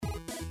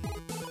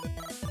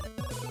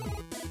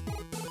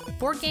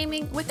Board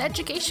Gaming with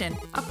Education,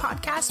 a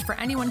podcast for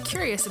anyone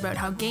curious about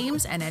how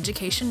games and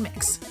education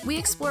mix. We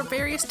explore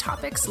various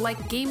topics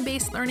like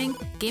game-based learning,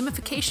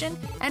 gamification,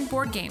 and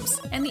board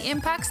games, and the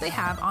impacts they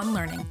have on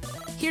learning.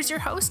 Here's your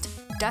host,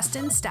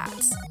 Dustin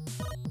Stats.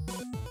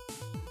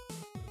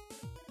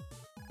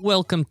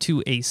 Welcome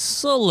to a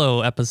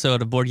solo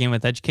episode of Board Game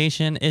with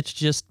Education. It's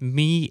just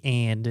me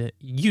and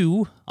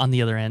you on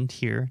the other end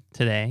here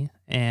today,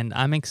 and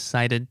I'm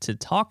excited to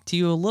talk to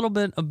you a little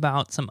bit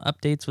about some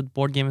updates with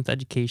Board Game with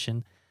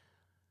Education.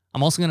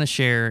 I'm also going to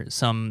share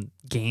some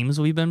games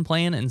we've been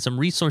playing and some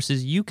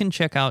resources you can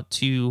check out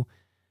to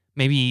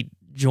maybe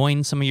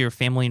join some of your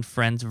family and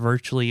friends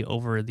virtually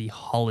over the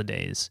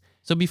holidays.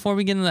 So before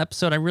we get into the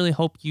episode, I really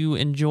hope you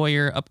enjoy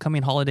your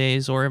upcoming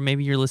holidays, or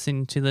maybe you're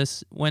listening to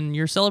this when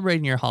you're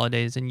celebrating your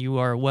holidays and you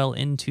are well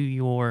into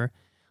your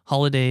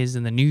holidays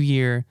in the new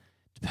year,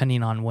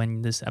 depending on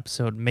when this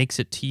episode makes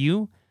it to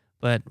you.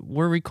 But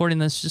we're recording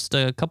this just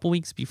a couple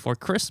weeks before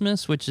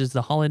Christmas, which is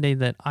the holiday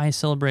that I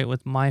celebrate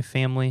with my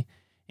family.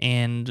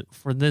 And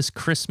for this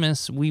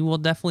Christmas, we will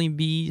definitely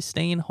be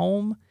staying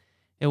home.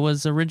 It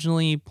was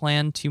originally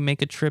planned to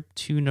make a trip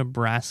to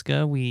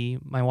Nebraska.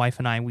 My wife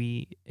and I,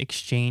 we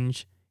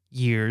exchange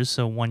years.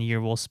 So one year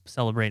we'll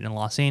celebrate in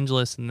Los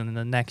Angeles, and then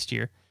the next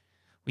year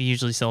we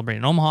usually celebrate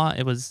in Omaha.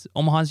 It was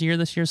Omaha's year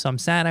this year, so I'm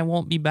sad I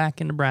won't be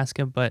back in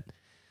Nebraska, but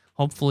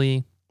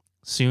hopefully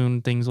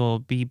soon things will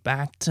be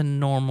back to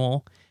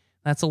normal.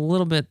 That's a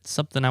little bit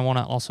something I want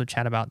to also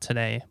chat about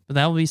today, but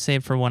that will be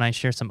saved for when I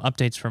share some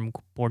updates from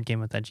Board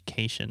Game with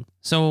Education.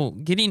 So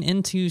getting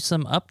into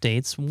some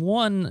updates,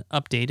 one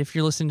update, if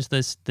you're listening to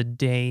this the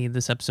day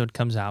this episode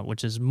comes out,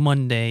 which is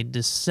Monday,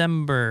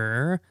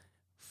 December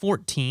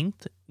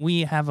 14th,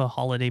 we have a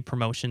holiday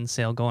promotion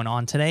sale going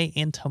on today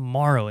and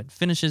tomorrow. It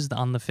finishes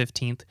on the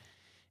 15th.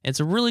 It's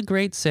a really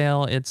great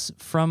sale. It's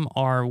from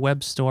our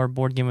web store,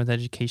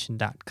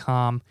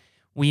 boardgamewitheducation.com.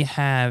 We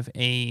have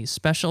a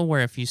special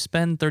where if you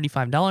spend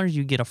 $35,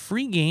 you get a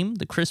free game,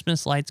 the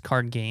Christmas Lights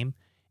card game,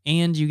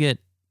 and you get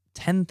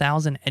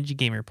 10,000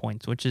 EduGamer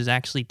points, which is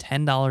actually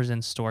 $10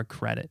 in store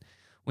credit.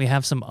 We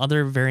have some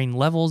other varying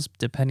levels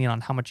depending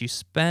on how much you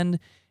spend,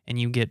 and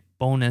you get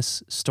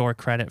bonus store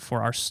credit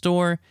for our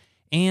store.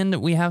 And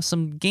we have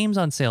some games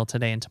on sale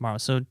today and tomorrow.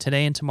 So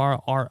today and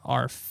tomorrow are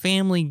our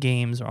family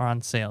games are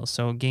on sale.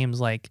 So games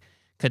like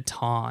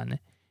Catan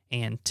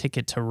and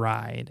Ticket to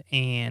Ride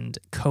and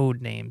Code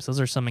Names.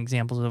 Those are some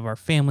examples of our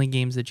family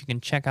games that you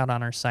can check out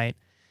on our site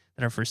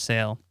that are for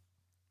sale.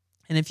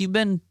 And if you've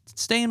been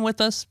staying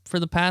with us for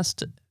the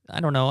past,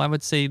 I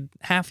would say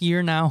half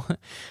year now,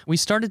 we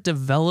started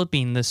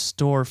developing this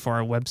store for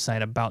our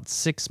website about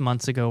 6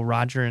 months ago,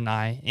 Roger and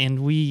I,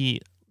 and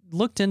we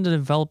looked into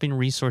developing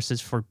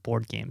resources for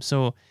board games.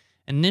 So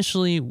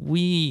initially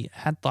we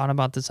had thought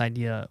about this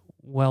idea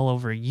well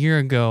over a year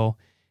ago,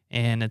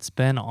 and it's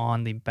been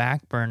on the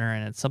back burner,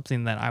 and it's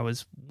something that I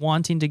was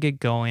wanting to get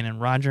going, and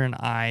Roger and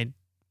I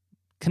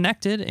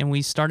connected, and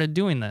we started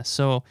doing this.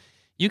 So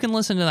you can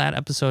listen to that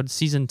episode,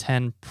 Season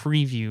 10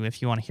 preview,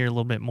 if you want to hear a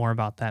little bit more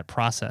about that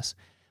process.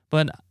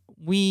 But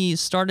we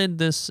started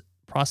this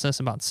process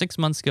about 6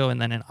 months ago,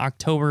 and then in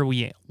October,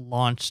 we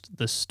launched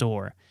the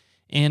store.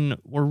 And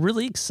we're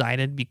really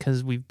excited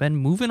because we've been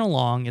moving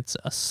along. It's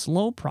a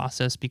slow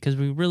process because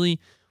we really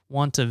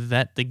want to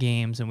vet the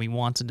games and we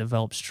want to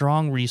develop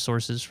strong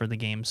resources for the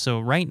games. So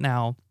right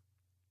now,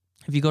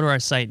 if you go to our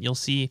site, you'll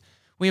see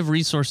we have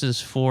resources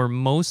for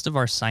most of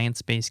our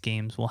science-based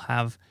games. We'll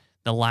have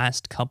the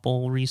last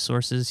couple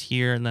resources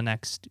here in the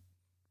next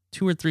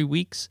 2 or 3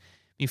 weeks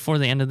before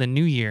the end of the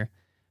new year.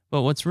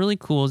 But what's really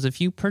cool is if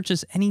you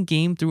purchase any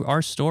game through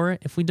our store,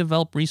 if we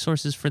develop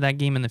resources for that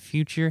game in the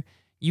future,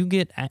 you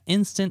get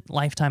instant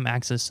lifetime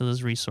access to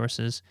those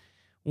resources.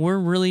 We're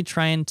really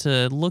trying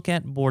to look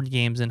at board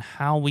games and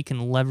how we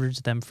can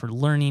leverage them for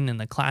learning in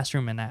the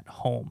classroom and at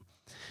home.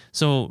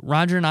 So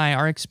Roger and I,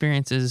 our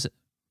experiences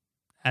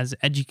as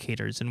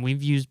educators, and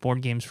we've used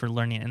board games for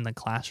learning in the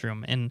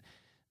classroom. And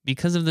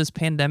because of this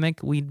pandemic,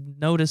 we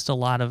noticed a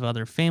lot of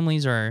other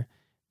families are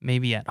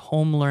maybe at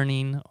home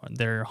learning, or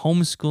they're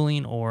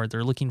homeschooling, or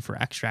they're looking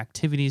for extra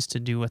activities to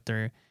do with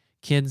their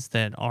kids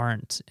that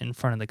aren't in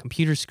front of the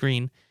computer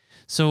screen.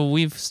 So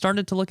we've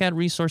started to look at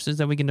resources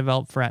that we can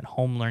develop for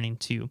at-home learning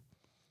too.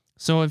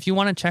 So if you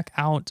want to check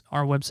out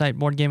our website,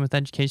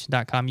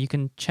 boardgamewitheducation.com, you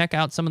can check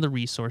out some of the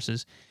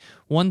resources.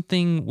 One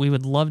thing we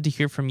would love to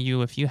hear from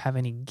you, if you have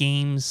any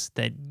games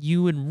that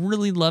you would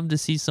really love to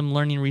see some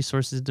learning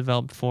resources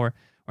developed for,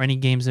 or any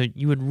games that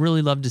you would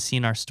really love to see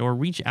in our store,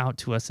 reach out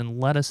to us and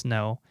let us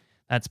know.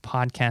 That's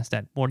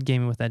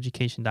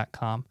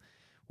podcast@boardgamingwitheducation.com.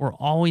 We're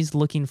always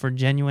looking for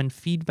genuine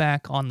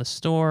feedback on the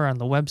store, on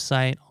the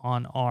website,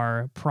 on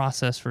our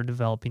process for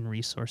developing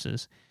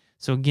resources.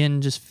 So again,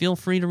 just feel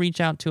free to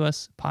reach out to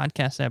us,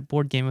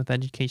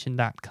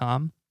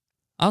 podcast@boardgamingwitheducation.com.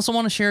 I also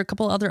want to share a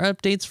couple other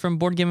updates from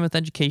Board Gaming with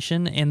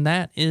Education, and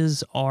that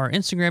is our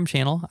Instagram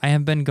channel. I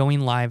have been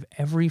going live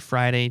every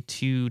Friday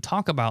to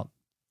talk about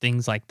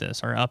things like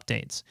this, our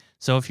updates.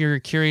 So if you're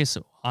curious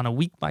on a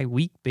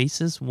week-by-week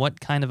basis what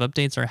kind of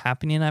updates are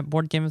happening at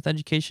Board Game with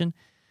Education,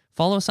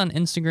 Follow us on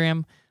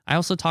Instagram. I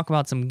also talk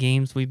about some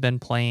games we've been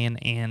playing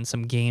and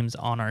some games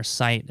on our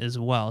site as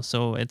well.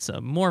 So it's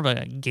more of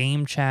a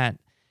game chat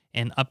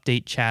and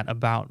update chat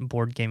about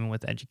board gaming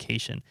with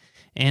education.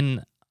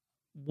 And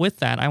with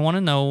that, I want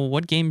to know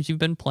what games you've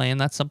been playing.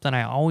 That's something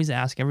I always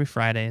ask every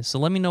Friday. So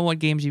let me know what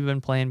games you've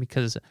been playing,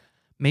 because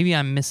maybe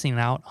I'm missing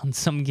out on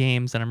some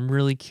games and I'm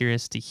really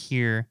curious to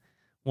hear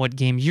what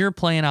games you're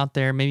playing out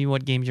there, maybe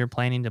what games you're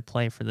planning to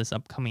play for this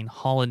upcoming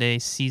holiday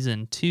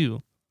season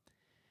 2.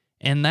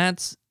 And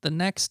that's the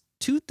next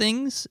 2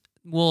 things.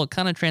 We'll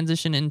kind of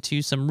transition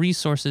into some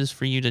resources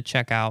for you to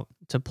check out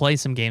to play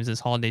some games this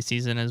holiday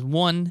season. As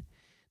one,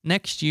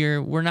 next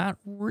year, we're not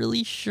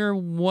really sure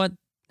what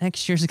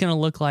next year's going to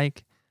look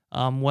like,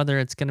 whether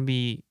it's going to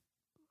be,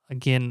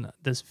 again,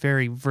 this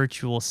very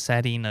virtual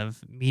setting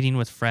of meeting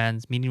with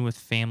friends, meeting with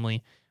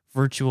family,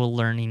 virtual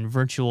learning,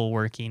 virtual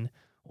working,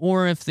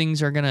 or if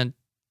things are going to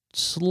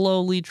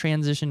slowly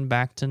transition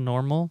back to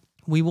normal.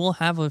 We will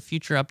have a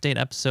future update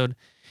episode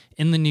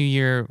in the new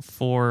year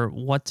for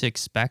what to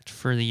expect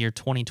for the year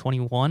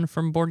 2021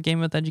 from Board Game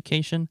with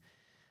Education.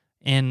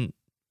 And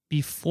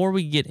before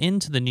we get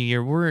into the new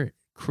year, we're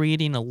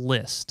creating a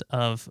list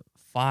of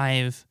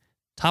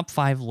top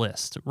 5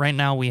 lists. Right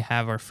now we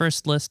have our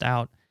first list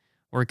out.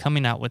 We're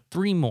coming out with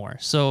 3 more.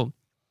 So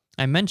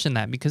I mentioned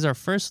that because our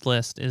first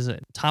list is a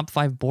top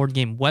 5 board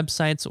game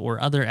websites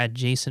or other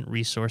adjacent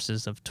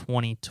resources of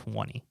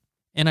 2020.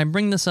 And I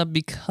bring this up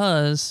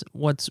because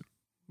what's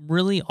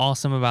really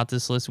awesome about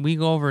this list, we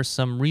go over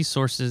some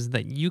resources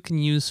that you can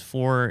use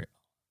for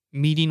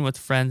meeting with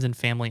friends and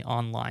family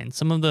online.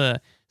 Some of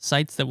the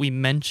sites that we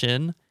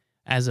mention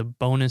as a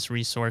bonus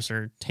resource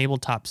are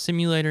Tabletop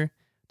Simulator,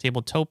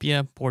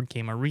 Tabletopia, Board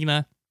Game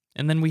Arena,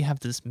 and then we have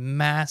this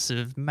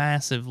massive,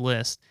 massive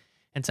list.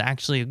 It's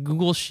actually a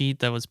Google Sheet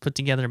that was put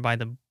together by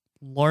the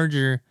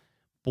larger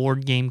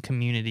board game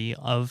community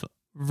of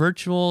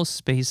virtual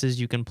spaces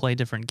you can play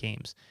different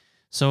games.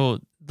 So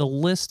the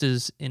list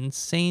is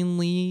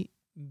insanely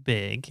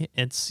big.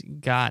 It's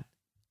got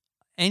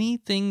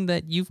anything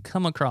that you've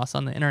come across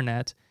on the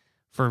internet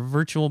for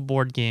virtual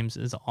board games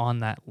is on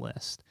that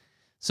list.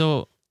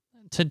 So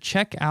to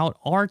check out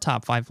our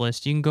top 5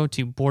 list, you can go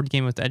to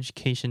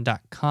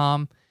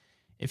boardgamewitheducation.com.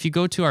 If you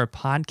go to our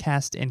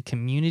podcast and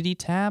community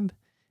tab,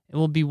 it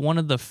will be one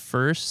of the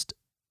first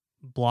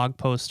blog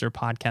posts or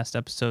podcast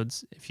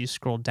episodes if you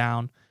scroll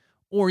down,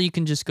 or you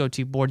can just go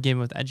to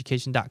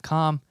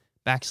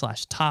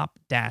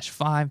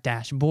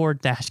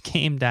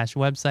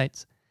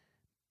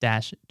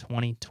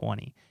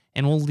boardgamewitheducation.com/top-board-game-websites-2020.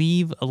 And we'll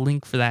leave a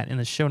link for that in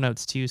the show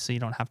notes too, so you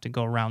don't have to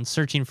go around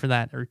searching for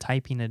that or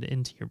typing it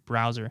into your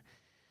browser.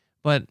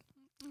 But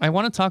I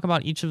want to talk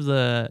about each of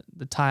the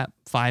top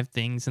 5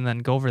 things and then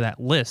go over that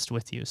list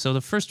with you. So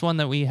the first one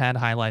that we had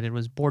highlighted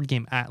was Board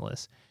Game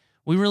Atlas.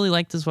 We really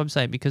like this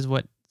website because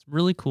what's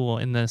really cool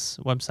in this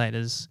website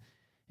is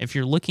if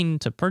you're looking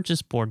to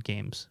purchase board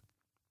games,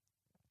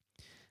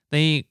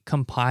 they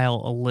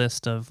compile a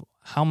list of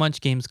how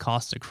much games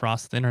cost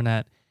across the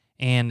internet,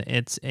 and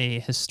it's a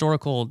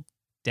historical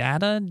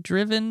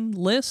data-driven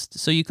list.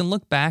 So you can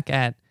look back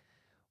at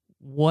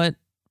what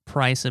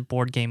price a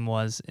board game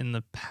was in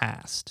the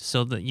past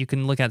so that you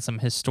can look at some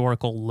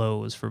historical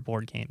lows for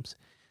board games.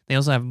 They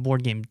also have a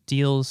board game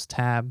deals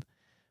tab,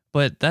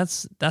 but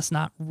that's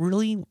not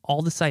really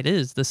all the site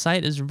is. The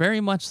site is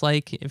very much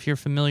like if you're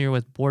familiar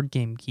with Board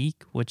Game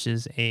Geek, which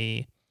is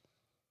a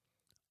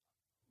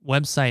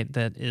website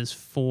that is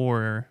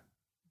for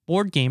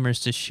board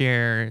gamers to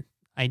share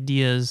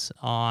ideas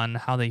on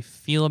how they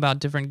feel about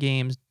different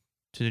games,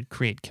 to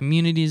create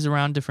communities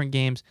around different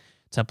games,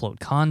 to upload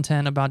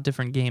content about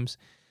different games.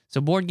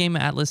 So Board Game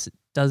Atlas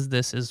does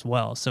this as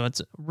well. So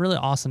it's really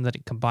awesome that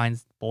it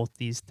combines both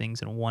these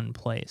things in one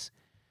place.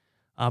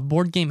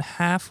 Board Game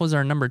Half was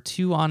our number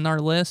 2 on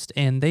our list,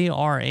 and they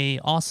are a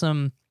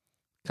awesome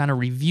kind of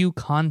review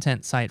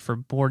content site for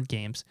board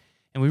games.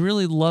 And we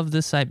really love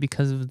this site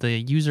because of the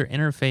user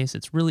interface.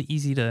 It's really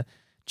easy to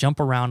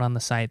jump around on the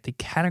site. They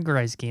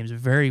categorize games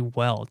very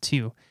well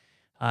too.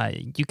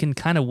 You can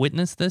kind of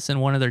witness this in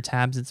one of their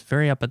tabs.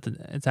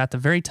 It's at the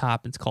very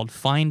top. It's called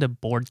Find a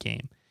Board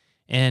Game.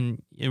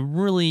 And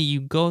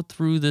you go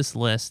through this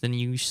list and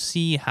you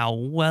see how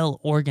well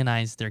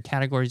organized their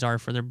categories are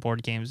for their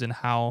board games and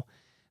how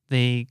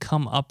they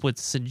come up with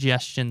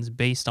suggestions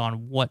based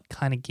on what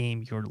kind of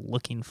game you're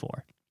looking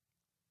for.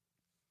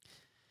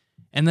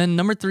 And then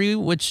number 3,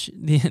 which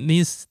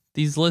these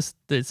lists,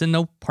 it's in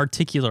no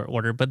particular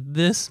order, but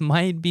this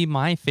might be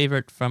my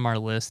favorite from our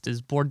list,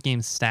 is Board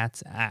Game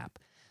Stats app.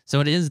 So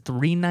it is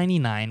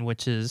 $3.99,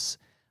 which is,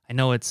 I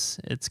know it's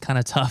kind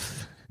of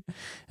tough,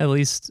 at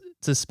least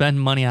to spend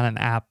money on an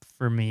app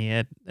for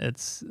me.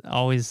 It's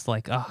always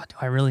like, do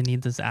I really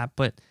need this app?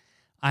 But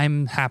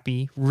I'm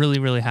happy, really,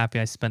 really happy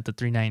I spent the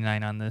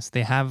 $3.99 on this.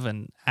 They have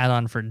an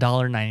add-on for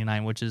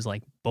 $1.99, which is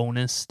like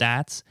bonus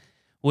stats,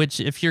 which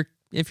if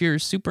you're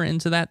super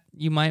into that,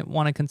 you might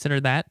want to consider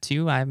that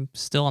too. I'm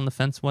still on the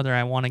fence whether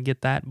I want to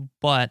get that.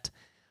 But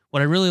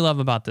what I really love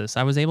about this,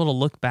 I was able to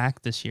look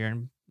back this year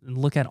and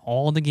look at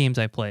all the games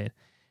I played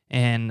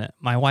And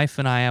my wife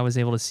and I was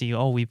able to see,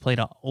 we played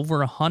over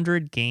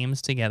 100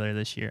 games together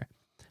this year.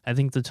 I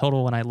think the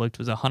total when I looked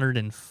was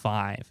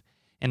 105.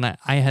 And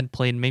I had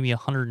played maybe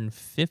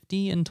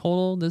 150 in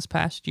total this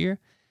past year.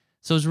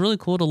 So it was really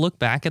cool to look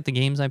back at the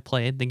games I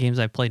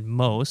played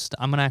most.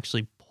 I'm going to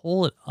actually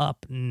pull it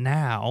up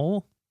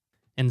now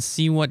and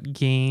see what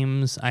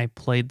games I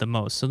played the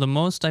most. So the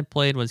most I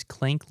played was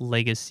Clank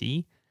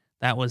Legacy.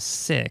 That was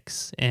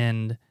 6.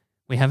 And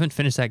we haven't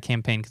finished that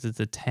campaign because it's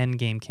a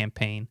 10-game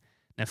campaign.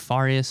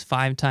 Nefarious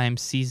 5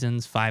 times,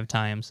 Seasons 5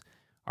 times,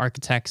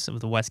 Architects of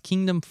the West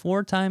Kingdom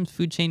 4 times,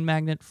 Food Chain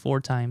Magnate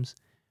 4 times,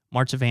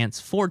 March of Ants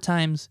 4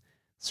 times,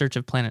 Search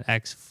of Planet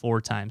X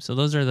 4 times. So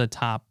those are the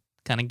top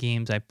kind of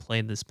games I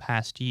played this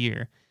past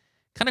year.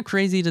 Kind of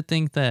crazy to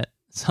think that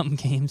some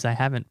games I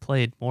haven't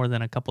played more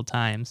than a couple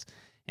times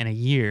in a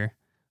year.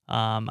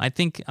 I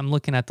think I'm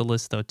looking at the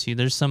list though too.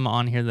 There's some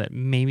on here that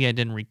maybe I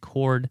didn't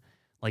record,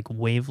 like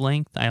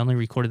Wavelength. I only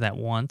recorded that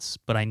once,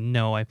 but I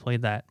know I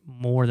played that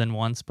more than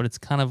once. But it's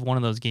kind of one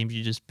of those games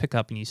you just pick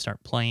up and you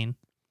start playing.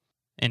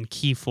 And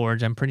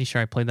Keyforge, I'm pretty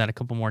sure I played that a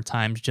couple more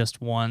times,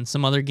 just one.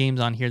 Some other games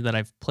on here that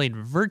I've played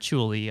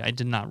virtually, I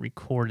did not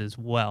record as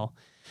well.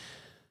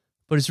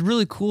 But it's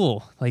really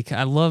cool. Like,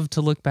 I love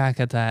to look back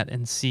at that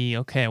and see,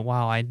 okay,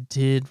 wow, I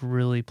did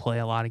really play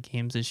a lot of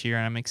games this year.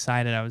 And I'm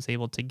excited I was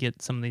able to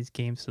get some of these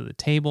games to the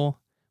table.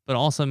 But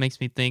also makes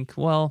me think,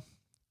 well,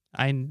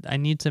 I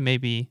need to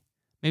maybe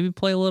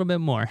play a little bit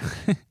more.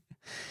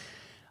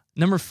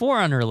 Number 4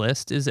 on our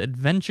list is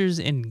Adventures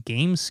in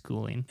Game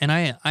Schooling. And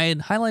I had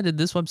highlighted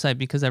this website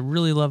because I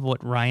really love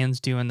what Ryan's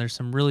doing. There's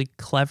some really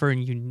clever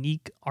and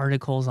unique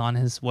articles on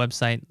his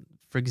website.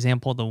 For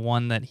example, the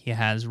one that he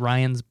has,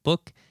 Ryan's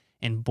Book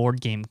and Board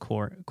Game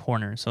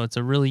Corner. So it's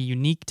a really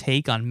unique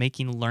take on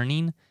making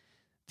learning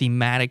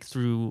thematic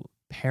through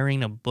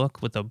pairing a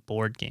book with a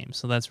board game.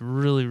 So that's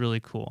really, really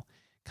cool.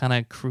 Kind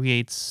of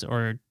creates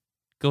or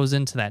goes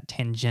into that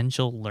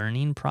tangential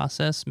learning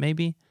process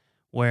maybe,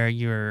 where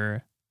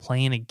you're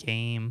playing a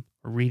game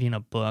or reading a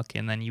book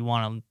and then you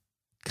want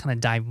to kind of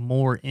dive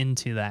more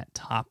into that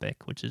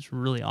topic, which is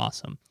really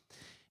awesome.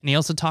 And he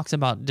also talks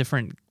about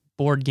different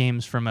board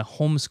games from a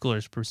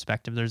homeschooler's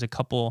perspective. There's a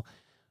couple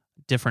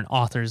different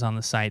authors on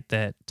the site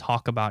that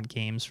talk about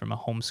games from a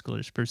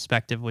homeschooler's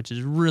perspective, which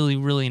is really,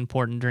 really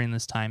important during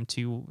this time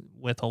too,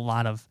 with a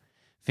lot of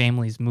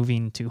families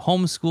moving to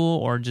homeschool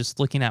or just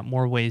looking at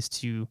more ways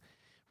to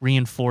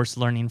reinforce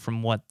learning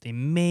from what they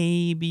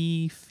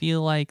maybe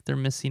feel like they're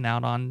missing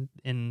out on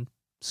in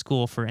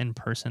school for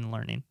in-person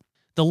learning.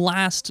 The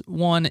last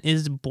one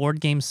is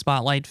Board Game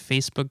Spotlight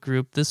Facebook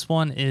group. This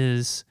one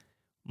is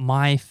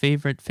my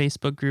favorite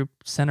Facebook group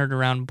centered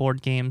around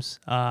board games.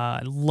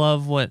 I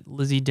love what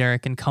Lizzie,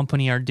 Derek, and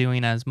company are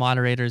doing as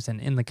moderators and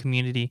in the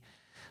community.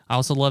 I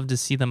also love to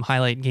see them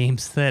highlight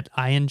games that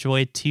I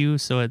enjoy too,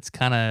 so it's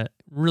kind of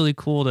really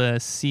cool to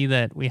see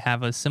that we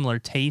have a similar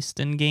taste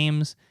in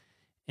games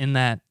in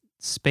that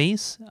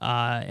space.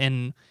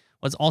 And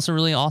what's also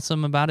really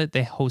awesome about it,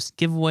 they host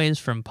giveaways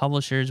from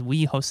publishers.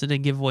 We hosted a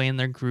giveaway in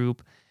their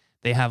group.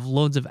 They have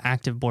loads of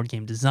active board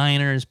game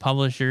designers,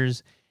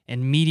 publishers,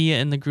 and media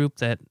in the group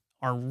that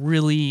are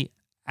really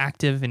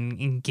active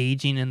and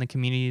engaging in the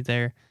community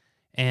there.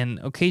 And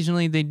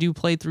occasionally they do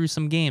play through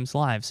some games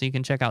live, so you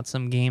can check out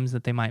some games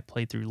that they might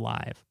play through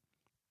live.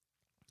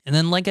 And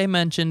then, like I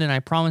mentioned, and I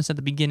promised at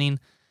the beginning,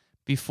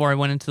 before I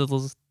went into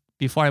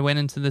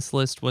this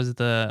list, was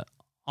the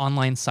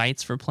online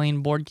sites for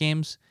playing board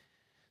games.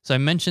 So I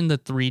mentioned the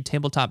 3: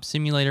 Tabletop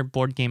Simulator,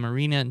 Board Game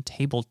Arena, and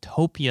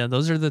Tabletopia.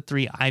 Those are the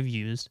 3 I've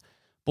used.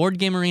 Board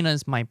Game Arena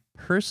is my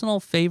personal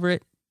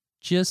favorite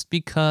just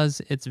because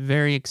it's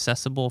very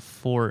accessible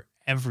for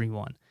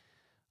everyone.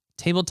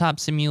 Tabletop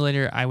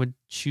Simulator I would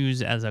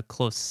choose as a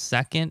close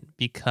second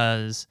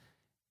because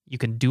you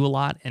can do a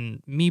lot.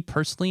 And me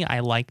personally,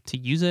 I like to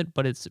use it,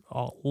 but it's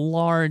a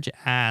large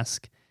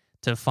ask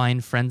to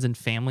find friends and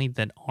family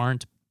that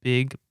aren't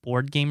big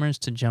board gamers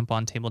to jump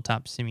on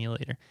Tabletop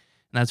Simulator.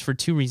 And that's for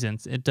 2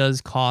 reasons. It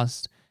does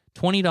cost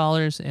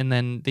 $20, and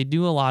then they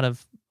do a lot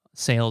of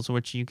sales,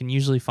 which you can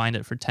usually find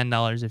it for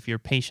 $10 if you're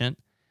patient.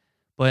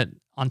 But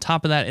on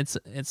top of that,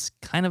 it's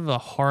kind of a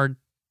hard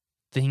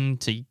thing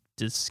to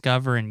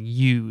discover and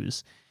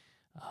use.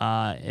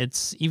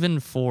 It's even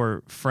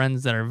for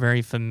friends that are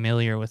very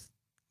familiar with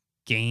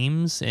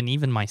games, and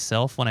even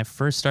myself, when I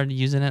first started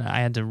using it, I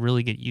had to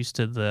really get used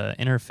to the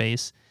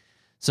interface.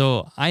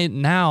 So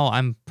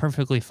I'm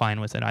perfectly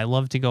fine with it. I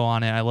love to go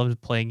on it. I love to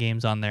play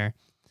games on there,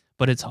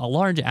 but it's a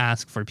large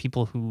ask for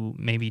people who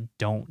maybe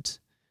don't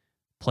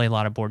play a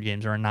lot of board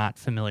games or are not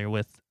familiar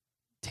with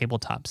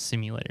Tabletop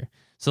Simulator.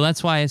 So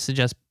that's why I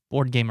suggest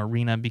Board Game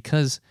Arena,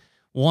 because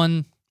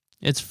 1,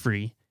 it's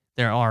free.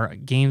 There are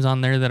games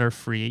on there that are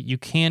free. You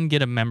can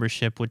get a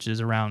membership, which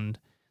is around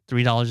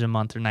 $3 a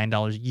month or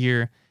 $9 a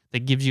year,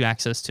 that gives you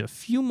access to a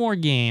few more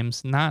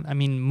games.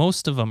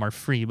 Most of them are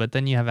free, but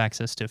then you have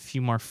access to a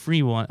few more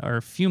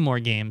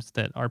games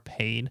that are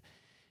paid,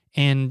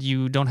 and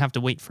you don't have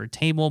to wait for a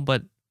table.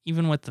 But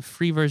even with the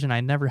free version,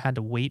 I never had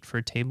to wait for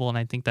a table, and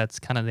I think that's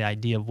kind of the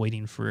idea of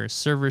waiting for a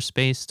server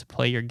space to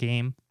play your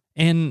game.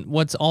 And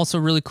what's also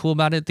really cool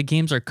about it, the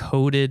games are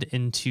coded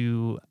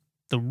into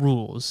the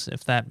rules,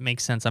 if that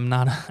makes sense. I'm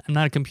not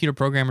a computer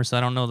programmer, so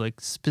I don't know the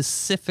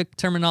specific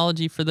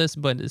terminology for this,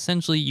 but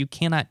essentially you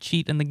cannot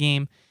cheat in the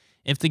game.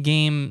 If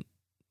in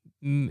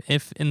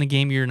the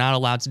game you're not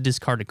allowed to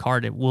discard a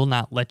card, it will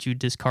not let you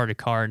discard a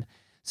card.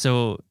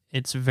 So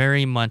it's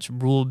very much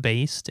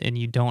rule-based, and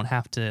you don't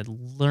have to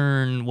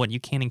learn what you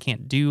can and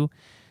can't do.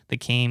 The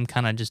game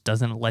kind of just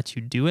doesn't let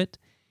you do it.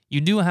 You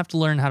do have to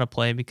learn how to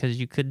play, because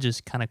you could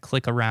just kind of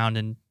click around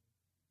and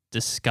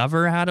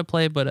discover how to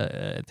play, but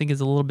I think it's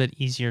a little bit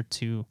easier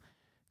to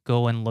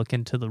go and look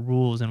into the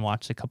rules and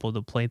watch a couple of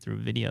the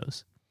playthrough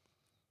videos.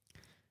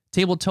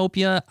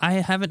 Tabletopia, I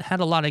haven't had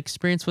a lot of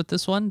experience with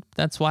this one.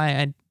 That's why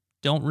I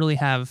don't really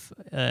have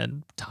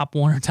top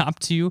 1 or top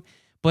 2.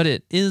 But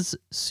it is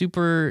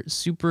super,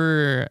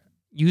 super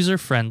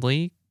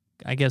user-friendly,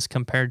 I guess,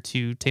 compared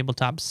to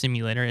Tabletop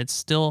Simulator. It's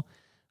still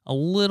a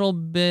little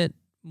bit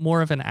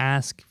more of an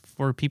ask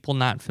for people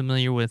not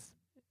familiar with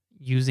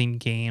using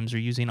games or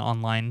using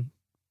online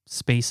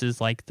spaces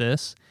like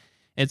this.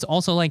 It's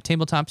also like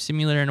Tabletop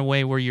Simulator in a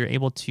way where you're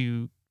able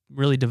to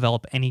really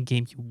develop any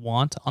game you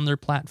want on their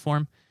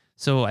platform.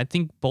 So I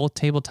think both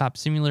Tabletop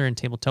Simulator and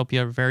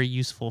Tabletopia are very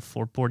useful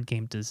for board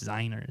game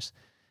designers.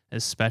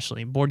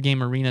 Especially Board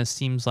Game Arena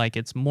seems like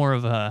it's more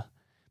of I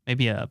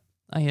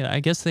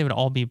guess they would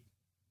all be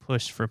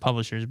pushed for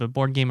publishers, but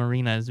Board Game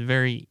Arena is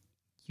very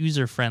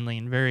user friendly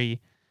and very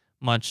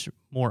much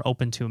more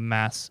open to a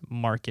mass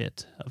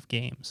market of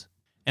games.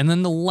 And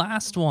then the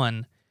last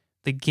one,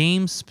 the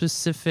game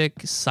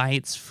specific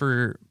sites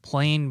for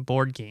playing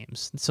board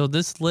games. So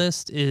this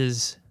list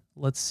is,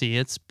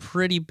 it's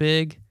pretty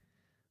big.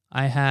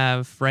 I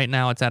have right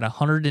now, it's at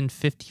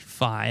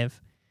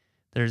 155.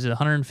 There's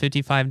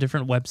 155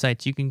 different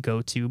websites you can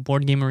go to.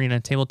 Board Game Arena,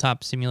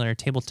 Tabletop Simulator,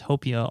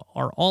 Tabletopia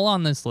are all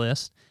on this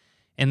list.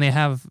 And they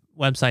have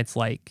websites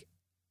like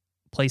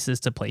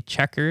places to play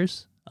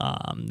checkers.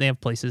 They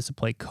have places to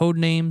play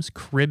Codenames,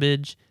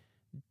 Cribbage,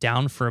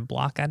 Down for a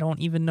Block. I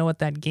don't even know what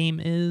that game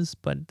is,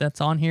 but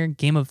that's on here.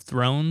 Game of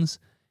Thrones.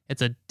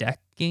 It's a deck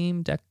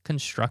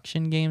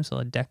construction game, so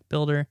a deck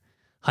builder.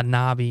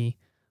 Hanabi.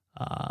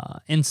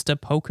 Insta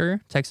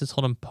Poker, Texas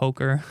Hold'em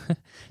Poker,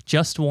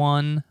 Just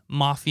One,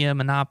 Mafia,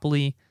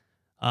 Monopoly,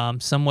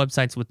 some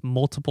websites with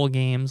multiple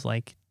games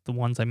like the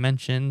ones I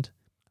mentioned,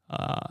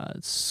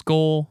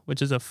 Skull,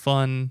 which is a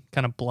fun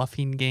kind of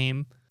bluffing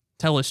game,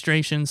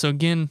 Telestration. So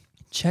again,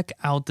 check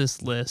out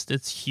this list.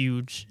 It's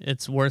huge.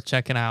 It's worth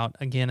checking out.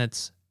 Again,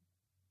 it's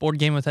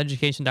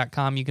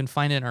boardgamewitheducation.com. You can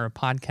find it in our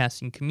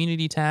podcasting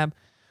community tab,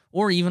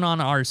 or even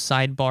on our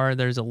sidebar,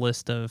 there's a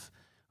list of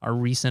our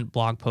recent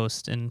blog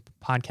posts and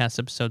podcast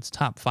episodes,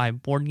 top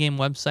 5 board game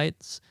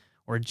websites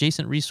or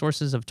adjacent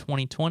resources of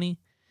 2020.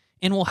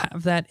 And we'll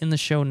have that in the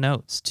show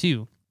notes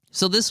too.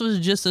 So this was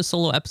just a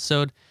solo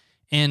episode.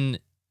 And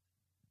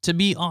to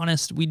be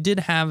honest, we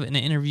did have an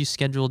interview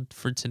scheduled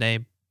for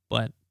today,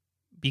 but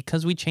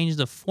because we changed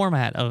the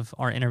format of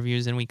our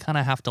interviews and we kind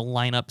of have to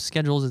line up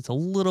schedules, it's a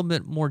little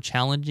bit more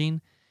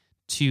challenging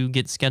to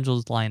get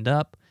schedules lined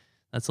up.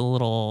 That's a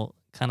little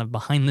kind of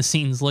behind the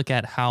scenes look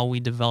at how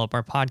we develop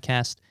our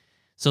podcast.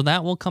 So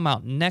that will come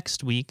out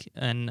next week,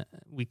 and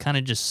we kind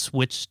of just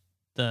switched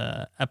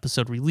the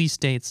episode release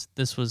dates.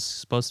 Next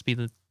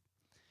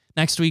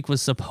week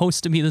was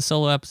supposed to be the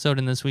solo episode,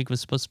 and this week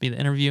was supposed to be the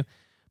interview,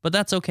 but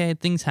that's okay.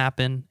 Things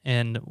happen,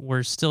 and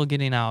we're still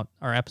getting out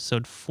our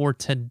episode for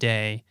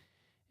today.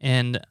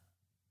 And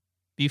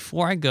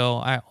before I go,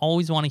 I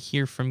always want to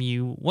hear from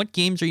you. What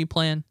games are you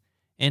playing?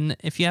 And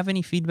if you have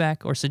any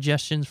feedback or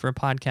suggestions for a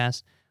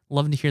podcast,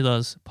 love to hear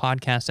those.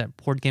 Podcast at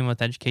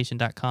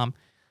boardgamewitheducation.com.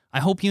 I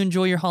hope you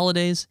enjoy your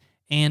holidays,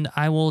 and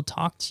I will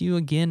talk to you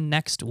again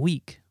next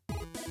week.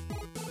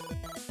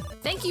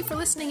 Thank you for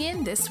listening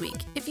in this week.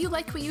 If you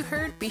liked what you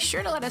heard, be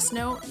sure to let us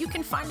know. You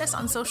can find us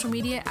on social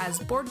media as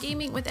Board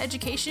Gaming with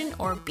Education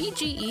or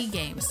BGE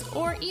Games,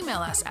 or email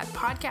us at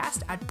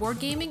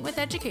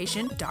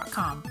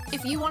podcast@boardgamingwitheducation.com.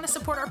 If you want to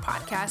support our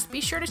podcast,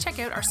 be sure to check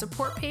out our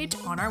support page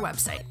on our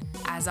website.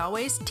 As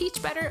always,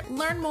 teach better,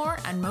 learn more,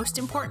 and most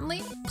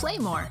importantly, play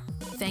more.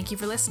 Thank you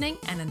for listening,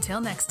 and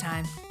until next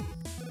time.